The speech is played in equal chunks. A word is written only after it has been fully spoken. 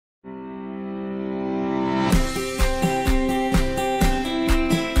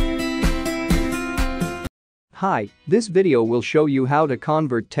Hi, this video will show you how to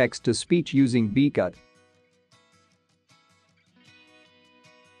convert text to speech using BCut.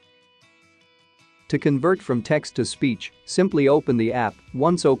 To convert from text to speech, simply open the app.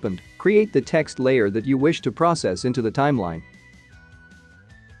 Once opened, create the text layer that you wish to process into the timeline.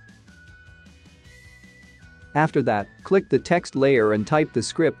 After that, click the text layer and type the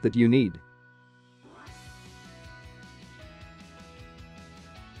script that you need.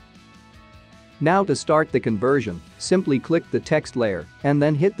 Now to start the conversion, simply click the text layer and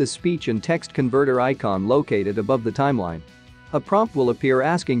then hit the speech and text converter icon located above the timeline. A prompt will appear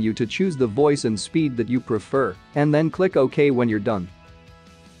asking you to choose the voice and speed that you prefer, and then click OK when you're done.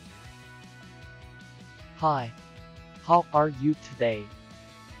 Hi. How are you today?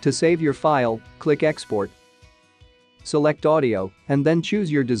 To save your file, click Export. Select Audio, and then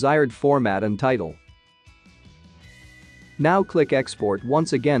choose your desired format and title. Now click Export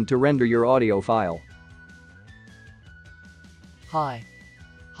once again to render your audio file. Hi.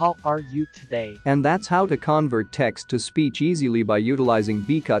 How are you today? And that's how to convert text to speech easily by utilizing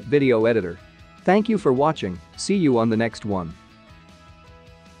BCut Video Editor. Thank you for watching, see you on the next one.